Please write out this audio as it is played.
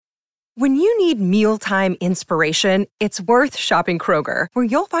When you need mealtime inspiration, it's worth shopping Kroger, where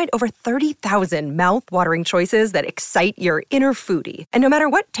you'll find over 30,000 mouth-watering choices that excite your inner foodie. And no matter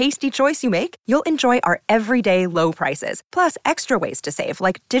what tasty choice you make, you'll enjoy our everyday low prices, plus extra ways to save,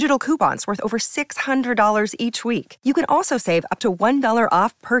 like digital coupons worth over $600 each week. You can also save up to $1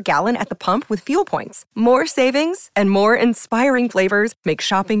 off per gallon at the pump with fuel points. More savings and more inspiring flavors make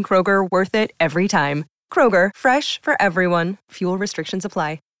shopping Kroger worth it every time. Kroger, fresh for everyone. Fuel restrictions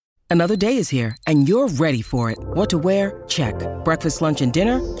apply. Another day is here, and you're ready for it. What to wear? Check. Breakfast, lunch, and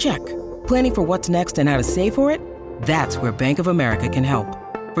dinner? Check. Planning for what's next and how to save for it? That's where Bank of America can help.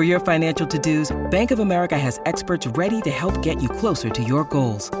 For your financial to-dos, Bank of America has experts ready to help get you closer to your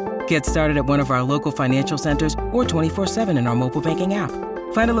goals. Get started at one of our local financial centers or 24/7 in our mobile banking app.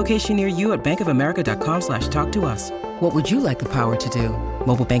 Find a location near you at bankofamerica.com/talktous. What would you like the power to do?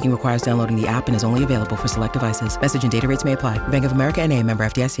 Mobile banking requires downloading the app and is only available for select devices. Message and data rates may apply. Bank of America N.A., member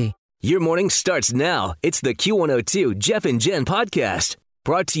FDIC. Your morning starts now. It's the Q102 Jeff and Jen podcast,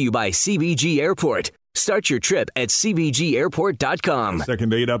 brought to you by CBG Airport. Start your trip at CBGAirport.com. Second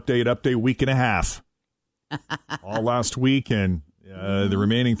date update, week and a half. All last week and the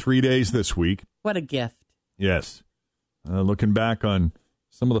remaining 3 days this week. What a gift. Yes. Looking back on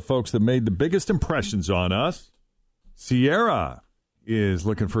some of the folks that made the biggest impressions on us, Sierra is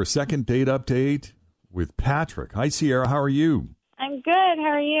looking for a second date update with Patrick. Hi, Sierra. How are you? I'm good.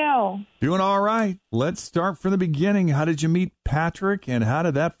 How are you? Doing all right. Let's start from the beginning. How did you meet Patrick, and how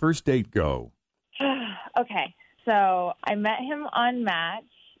did that first date go? Okay, so I met him on Match.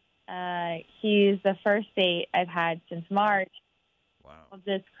 He's the first date I've had since March. Wow.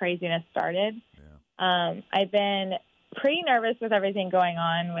 This craziness started. Yeah. I've been pretty nervous with everything going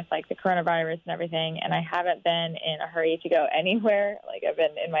on with, like, the coronavirus and everything, and I haven't been in a hurry to go anywhere. Like, I've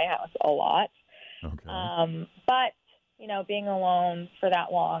been in my house a lot. Okay. But you know, being alone for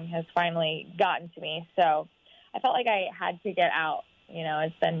that long has finally gotten to me. So I felt like I had to get out. You know,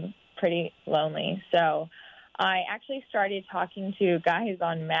 it's been pretty lonely. So I actually started talking to guys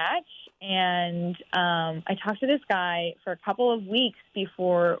on Match, and I talked to this guy for a couple of weeks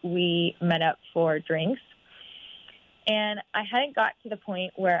before we met up for drinks. And I hadn't got to the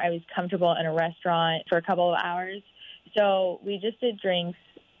point where I was comfortable in a restaurant for a couple of hours. So we just did drinks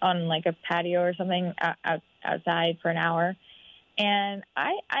on, like, a patio or something outside for an hour. And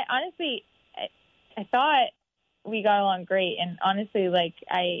I honestly, I thought we got along great. And honestly, like,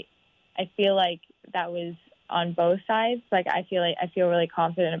 I feel like that was on both sides. Like, I feel really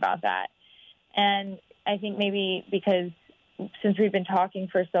confident about that. And I think maybe because since we've been talking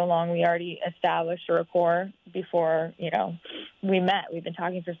for so long, we already established a rapport before, you know, we met. We've been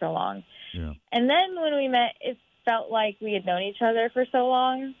talking for so long. Yeah. And then when we met, it felt like we had known each other for so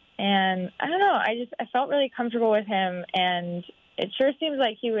long. And I don't know, I felt really comfortable with him, and it sure seems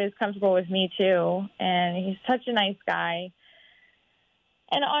like he was comfortable with me too. And he's such a nice guy.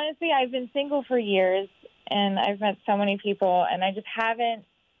 And honestly, I've been single for years, and I've met so many people, and I just haven't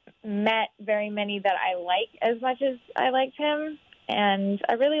met very many that I like as much as I liked him. And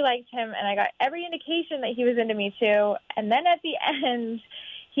I really liked him, and I got every indication that he was into me too. And then at the end,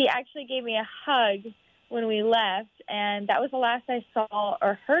 he actually gave me a hug when we left, and that was the last I saw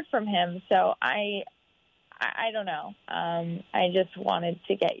or heard from him. So I don't know. I just wanted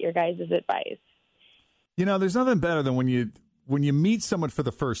to get your guys' advice. You know, there's nothing better than when you meet someone for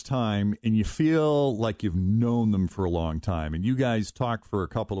the first time and you feel like you've known them for a long time, and you guys talk for a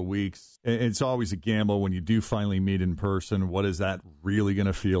couple of weeks. It's always a gamble when you do finally meet in person. What is that really going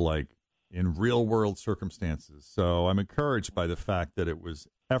to feel like in real world circumstances? So I'm encouraged by the fact that it was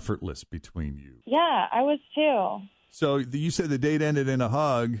effortless between you. Yeah, I was too. So you said the date ended in a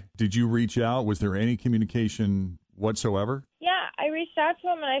hug. Did you reach out? Was there any communication whatsoever? Yeah, I reached out to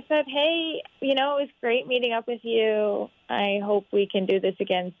him and I said, hey, you know, it was great meeting up with you. I hope we can do this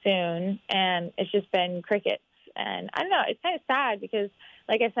again soon. And it's just been crickets. And I don't know, it's kind of sad because,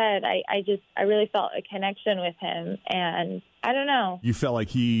 like I said, I really felt a connection with him. And I don't know. You felt like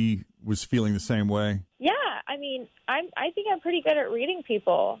he was feeling the same way? Yeah, I mean, I think I'm pretty good at reading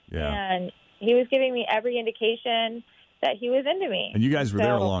people. Yeah. And he was giving me every indication that he was into me. And you guys were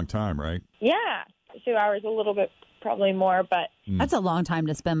there a long time, right? Yeah, 2 hours, a little bit, probably more, but... That's a long time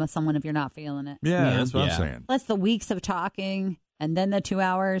to spend with someone if you're not feeling it. Yeah, that's what I'm saying. Plus the weeks of talking and then the 2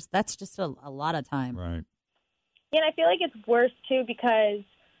 hours, that's just a lot of time. Right. Yeah, and I feel like it's worse, too, because,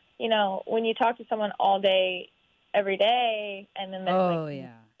 you know, when you talk to someone all day, every day, and then...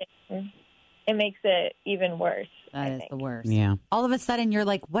 It makes it even worse. That is the worst. Yeah. All of a sudden, you're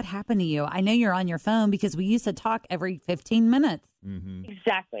like, what happened to you? I know you're on your phone because we used to talk every 15 minutes. Mm-hmm.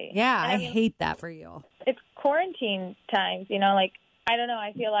 Exactly. Yeah, and I hate that for you. It's quarantine times, you know, like I don't know.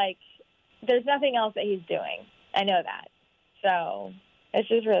 I feel like there's nothing else that he's doing. I know that. So it's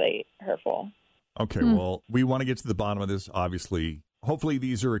just really hurtful. Okay, well, we want to get to the bottom of this, obviously. Hopefully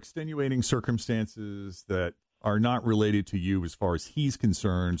these are extenuating circumstances that are not related to you as far as he's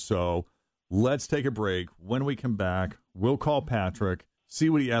concerned. So let's take a break. When we come back, we'll call Patrick, see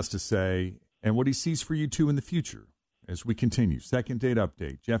what he has to say, and what he sees for you two in the future as we continue. Second date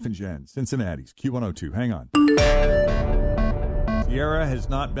update. Jeff and Jen, Cincinnati's Q102. Hang on. Sierra has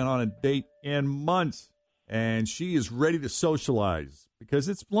not been on a date in months, and she is ready to socialize because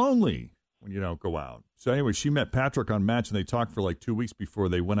it's lonely when you don't go out. So anyway, she met Patrick on Match, and they talked for like 2 weeks before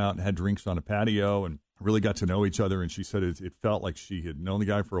they went out and had drinks on a patio and really got to know each other. And she said it felt like she had known the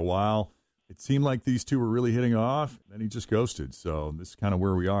guy for a while. It seemed like these two were really hitting off. Then he just ghosted. So this is kind of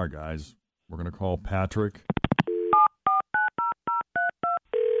where we are, guys. We're going to call Patrick.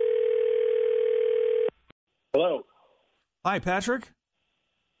 Hello. Hi, Patrick.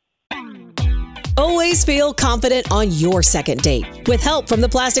 Always feel confident on your second date. With help from the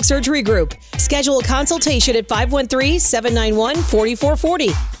Plastic Surgery Group. Schedule a consultation at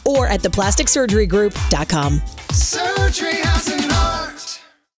 513-791-4440 or at theplasticsurgerygroup.com. Surgery has an art.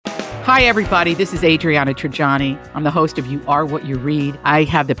 Hi, everybody. This is Adriana Trajani. I'm the host of You Are What You Read. I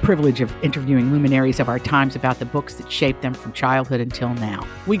have the privilege of interviewing luminaries of our times about the books that shaped them from childhood until now.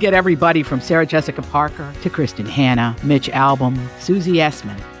 We get everybody from Sarah Jessica Parker to Kristen Hanna, Mitch Albom, Susie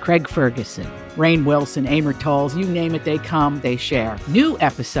Essman, Craig Ferguson, Rainn Wilson, Amor Tolls, you name it, they come, they share. New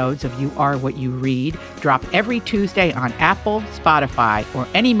episodes of You Are What You Read drop every Tuesday on Apple, Spotify, or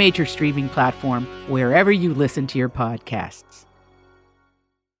any major streaming platform wherever you listen to your podcasts.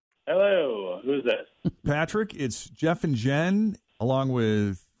 Hello. Who's this? Patrick, it's Jeff and Jen, along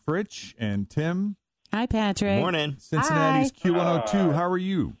with Fritch and Tim. Hi, Patrick. Morning. Cincinnati's Q102. How are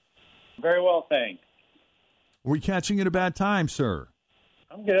you? Very well, thanks. Are we catching you at a bad time, sir?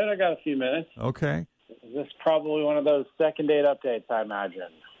 I'm good. I got a few minutes. Okay. Is this probably one of those second date updates, I imagine?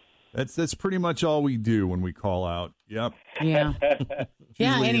 That's pretty much all we do when we call out. Yep. Yeah. Yeah,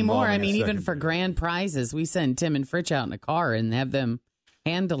 Usually anymore. I involving a mean, even second for date. grand prizes, we send Tim and Fritch out in a car and have them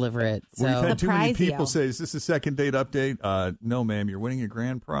hand deliver it. So We've had too many Surprise people you. say, is this a second date update? No, ma'am, you're winning a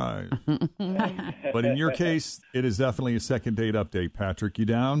grand prize. But in your case, it is definitely a second date update. Patrick, you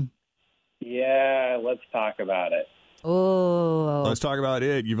down? Yeah, let's talk about it. Oh, Let's talk about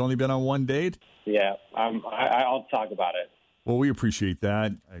it. You've only been on one date? Yeah, I'll talk about it. Well, we appreciate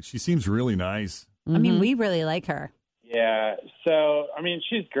that. She seems really nice. I mean, we really like her. Yeah, so, I mean,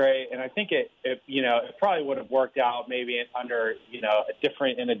 she's great, and I think it probably would have worked out maybe under,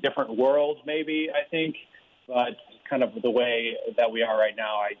 in a different world maybe, I think, but kind of the way that we are right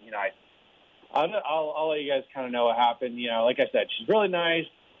now, I'll let you guys kind of know what happened. Like I said, she's really nice.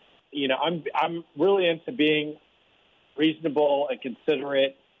 I'm really into being reasonable and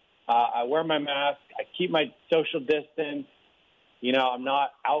considerate. I wear my mask. I keep my social distance. I'm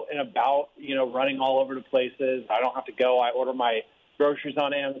not out and about, running all over the places. I don't have to go. I order my groceries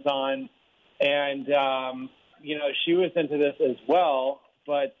on Amazon. And, she was into this as well.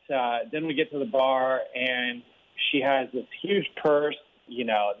 But then we get to the bar, and she has this huge purse.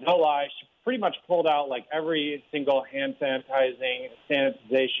 No lie, she pretty much pulled out like every single hand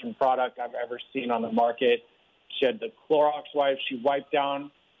sanitization product I've ever seen on the market. She had the Clorox wipes. She wiped down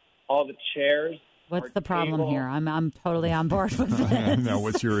all the chairs. What's the problem here? I'm totally on board with this. No,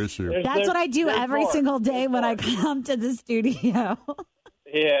 what's your issue? That's what I do every more. single day when I There's come to the studio.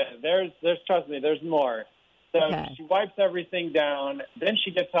 Yeah, there's trust me, there's more. So Okay. She wipes everything down. Then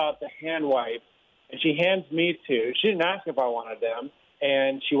she gets out the hand wipe, and she hands me two. She didn't ask if I wanted them.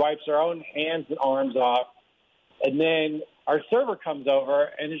 And she wipes her own hands and arms off. And then our server comes over,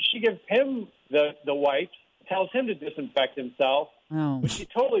 and she gives him the wipes, tells him to disinfect himself, Oh. which he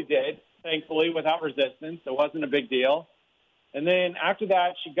totally did, thankfully, without resistance. It wasn't a big deal. And then after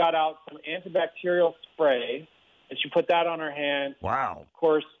that, she got out some antibacterial spray, and she put that on her hand. Wow. Of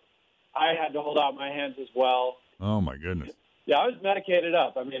course, I had to hold out my hands as well. Oh, my goodness. Yeah, I was medicated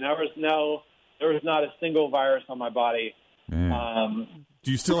up. I mean, there was not a single virus on my body. Man.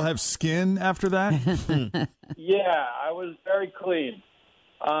 Do you still have skin after that? Yeah, I was very clean.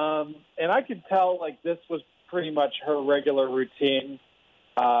 And I could tell, this was pretty much her regular routine.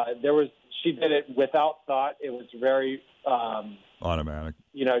 She did it without thought. It was very, Automatic.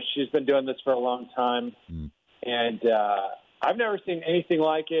 she's been doing this for a long time. And I've never seen anything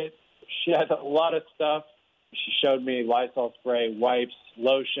like it. She had a lot of stuff. She showed me Lysol spray, wipes,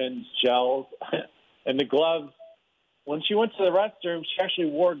 lotions, gels, and the gloves. When she went to the restroom, she actually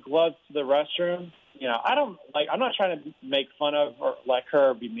wore gloves to the restroom. I'm not trying to make fun of her, her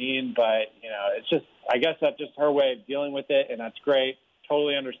or be mean, but, it's just, I guess that's just her way of dealing with it, and that's great.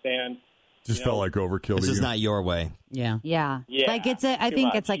 Totally understand. Just felt like overkill. This is not your way. Yeah. Yeah, Like I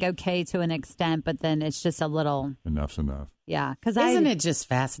think it's like okay to an extent, but then it's just a little. Enough's enough. Yeah. Because isn't it just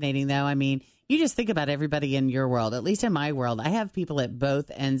fascinating though? I mean, you just think about everybody in your world, at least in my world. I have people at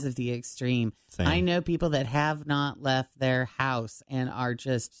both ends of the extreme. Same. I know people that have not left their house and are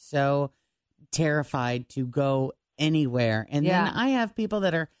just so terrified to go anywhere. And then I have people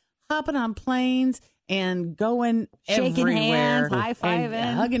that are hopping on planes and going shaking everywhere, hands, high-fiving,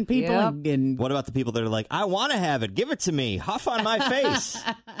 and hugging people. Yep. And what about the people that are like, I want to have it. Give it to me. Huff on my face.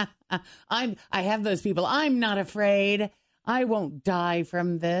 I have those people. I'm not afraid. I won't die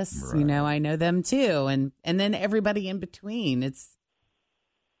from this. Right. You know, I know them too. And then everybody in between.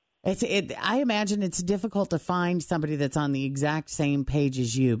 I imagine it's difficult to find somebody that's on the exact same page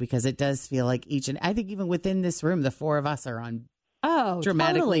as you, because it does feel like I think even within this room, the four of us are on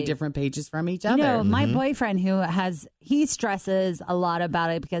dramatically totally different pages from each other. You know, my boyfriend he stresses a lot about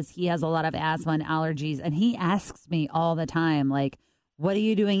it because he has a lot of asthma and allergies. And he asks me all the time, like, what are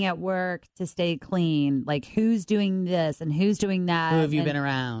you doing at work to stay clean? Like, who's doing this and who's doing that? Who have you been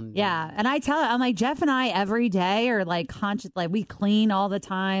around? Yeah. And I tell him, I'm like, Jeff and I every day are like conscious, like we clean all the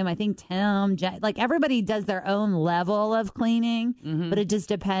time. I think Tim, like everybody does their own level of cleaning, but it just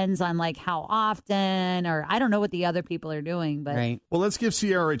depends on like how often, or I don't know what the other people are doing. But right. Well, let's give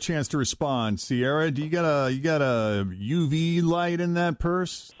Sierra a chance to respond. Sierra, do you got a UV light in that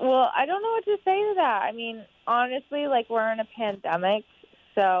purse? Well, I don't know what to say to that. I mean, honestly, like, we're in a pandemic,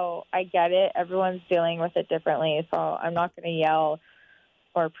 so I get it. Everyone's dealing with it differently, so I'm not going to yell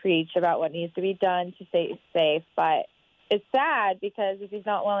or preach about what needs to be done to stay safe. But it's sad because if he's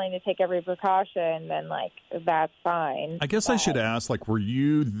not willing to take every precaution, then, like, that's fine. I guess I should ask, like, were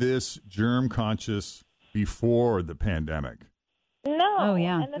you this germ conscious before the pandemic? No. Oh,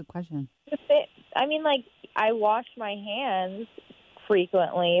 yeah. Good question. I mean, like, I wash my hands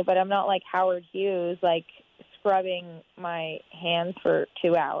frequently, but I'm not like Howard Hughes, like scrubbing my hands for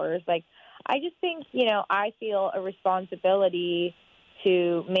 2 hours. Like, I just think, you know, I feel a responsibility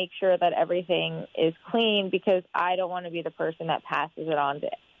to make sure that everything is clean because I don't want to be the person that passes it on to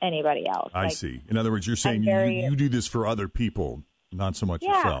anybody else. I see. In other words, you're saying you do this for other people, not so much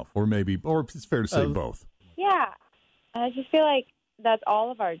yourself, or it's fair to say both. Yeah. And I just feel like that's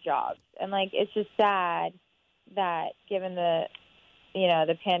all of our jobs. And, like, it's just sad that given the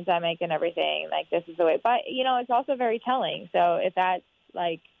pandemic and everything, like, this is the way. But, you know, it's also very telling. So if that's,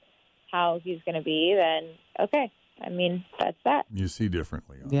 like, how he's going to be, then okay. I mean, that's that. You see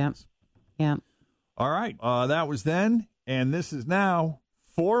differently on Yeah. this. Yeah. All right. That was then, and this is now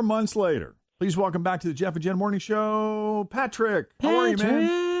 4 months later. Please welcome back to the Jeff and Jen Morning Show, Patrick. How are you,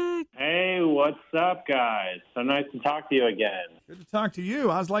 man? Hey, what's up, guys? So nice to talk to you again. Good to talk to you.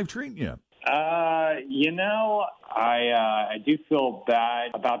 How's life treating you? You know, I do feel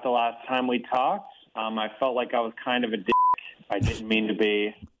bad about the last time we talked. I felt like I was kind of a dick. I didn't mean to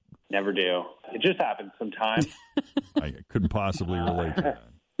be. Never do. It just happens sometimes. I couldn't possibly relate to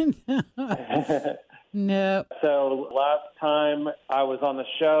that. No. So last time I was on the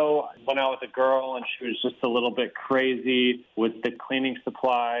show, I went out with a girl, and she was just a little bit crazy with the cleaning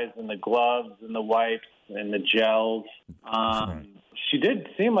supplies and the gloves and the wipes and the gels. She did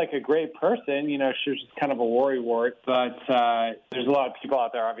seem like a great person. You know, she was just kind of a worrywart. But there's a lot of people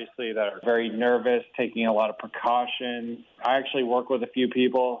out there, obviously, that are very nervous, taking a lot of precautions. I actually work with a few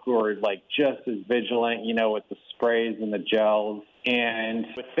people who are, like, just as vigilant, you know, with the sprays and the gels. And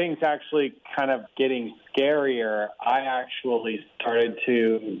with things actually kind of getting scarier, I actually started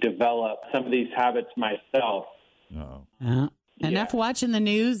to develop some of these habits myself. Uh-oh. Enough watching the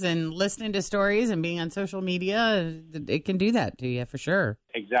news and listening to stories and being on social media, it can do that to you for sure.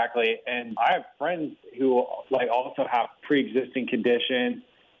 Exactly. And I have friends who, like, also have pre-existing conditions,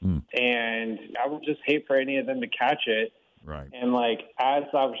 and I would just hate for any of them to catch it. Right. And, like, as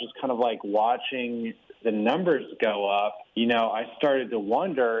I was just kind of, like, watching the numbers go up, you know, I started to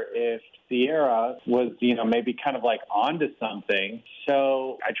wonder if Sierra was, you know, maybe kind of like onto something.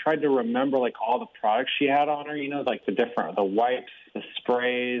 So I tried to remember, like, all the products she had on her, you know, like the wipes, the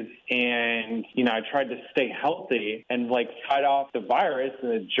sprays, and, you know, I tried to stay healthy and, like, fight off the virus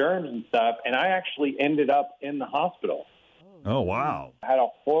and the germs and stuff. And I actually ended up in the hospital. Oh, wow. I had a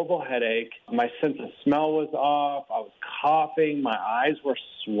horrible headache. My sense of smell was off. I was coughing. My eyes were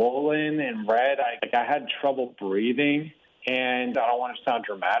swollen and red. I had trouble breathing. And I don't want to sound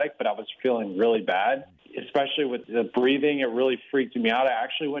dramatic, but I was feeling really bad, especially with the breathing. It really freaked me out. I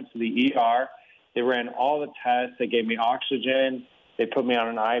actually went to the ER. They ran all the tests. They gave me oxygen. They put me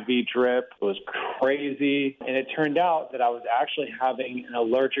on an IV drip. It was crazy. And it turned out that I was actually having an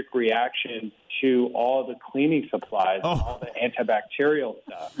allergic reaction to all the cleaning supplies, all the antibacterial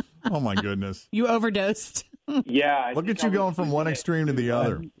stuff. Oh, my goodness. You overdosed. Yeah. Look at you going from one extreme to the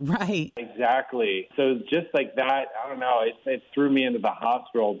other. Right. Exactly. So just like that, I don't know, it threw me into the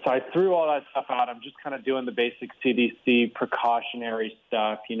hospital. So I threw all that stuff out. I'm just kind of doing the basic CDC precautionary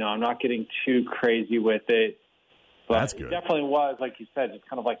stuff. You know, I'm not getting too crazy with it. But that's good. It definitely was, like you said, just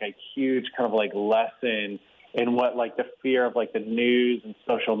kind of like a huge kind of like lesson in what like the fear of like the news and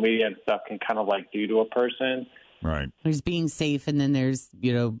social media and stuff can kind of like do to a person. Right. There's being safe, and then there's,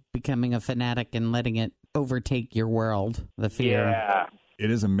 you know, becoming a fanatic and letting it overtake your world, the fear. Yeah. It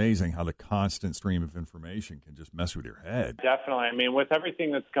is amazing how the constant stream of information can just mess with your head. Definitely. I mean, with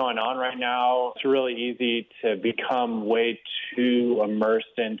everything that's going on right now, it's really easy to become way too immersed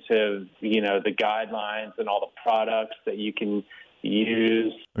into, you know, the guidelines and all the products that you can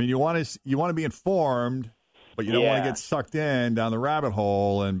use. I mean, you want to be informed, but you don't want to get sucked in down the rabbit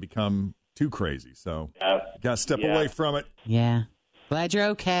hole and become too crazy. So you got to step away from it. Yeah. Glad you're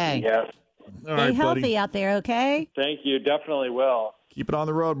okay. Yeah. All right, Stay healthy buddy. out there, okay? Thank you. Definitely will. Keep it on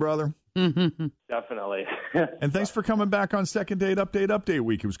the road, brother. Definitely. And thanks for coming back on Second Date Update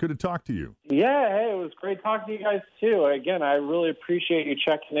Week. It was good to talk to you. Yeah, hey, it was great talking to you guys, too. Again, I really appreciate you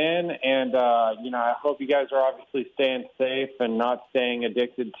checking in, and, you know, I hope you guys are obviously staying safe and not staying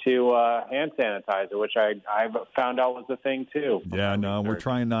addicted to hand sanitizer, which I found out was a thing, too. Yeah, no, we're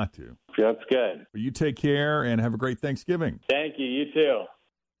trying not to. That's good. Well, you take care and have a great Thanksgiving. Thank you. You too.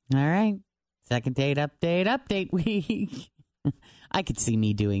 All right. Second Date Update Week. I could see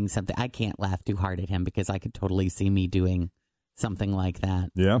me doing something. I can't laugh too hard at him because I could totally see me doing something like that.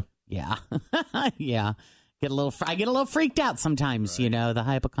 Yeah? Yeah. Yeah. I get a little freaked out sometimes, you know. The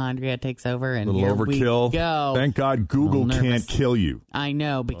hypochondria takes over and a little overkill. We go. Thank God Google can't kill you. I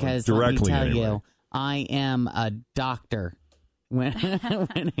know, because directly, let me tell anyway. you, I am a doctor. When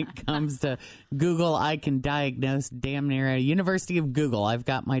it comes to Google, I can diagnose damn near a University of Google. I've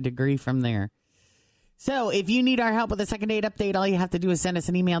got my degree from there. So if you need our help with a Second Date Update, all you have to do is send us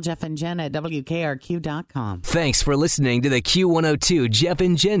an email, Jeff and Jen at WKRQ.com. Thanks for listening to the Q102 Jeff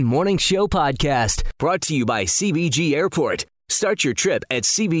and Jen Morning Show podcast, brought to you by CBG Airport. Start your trip at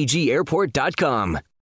CBGAirport.com.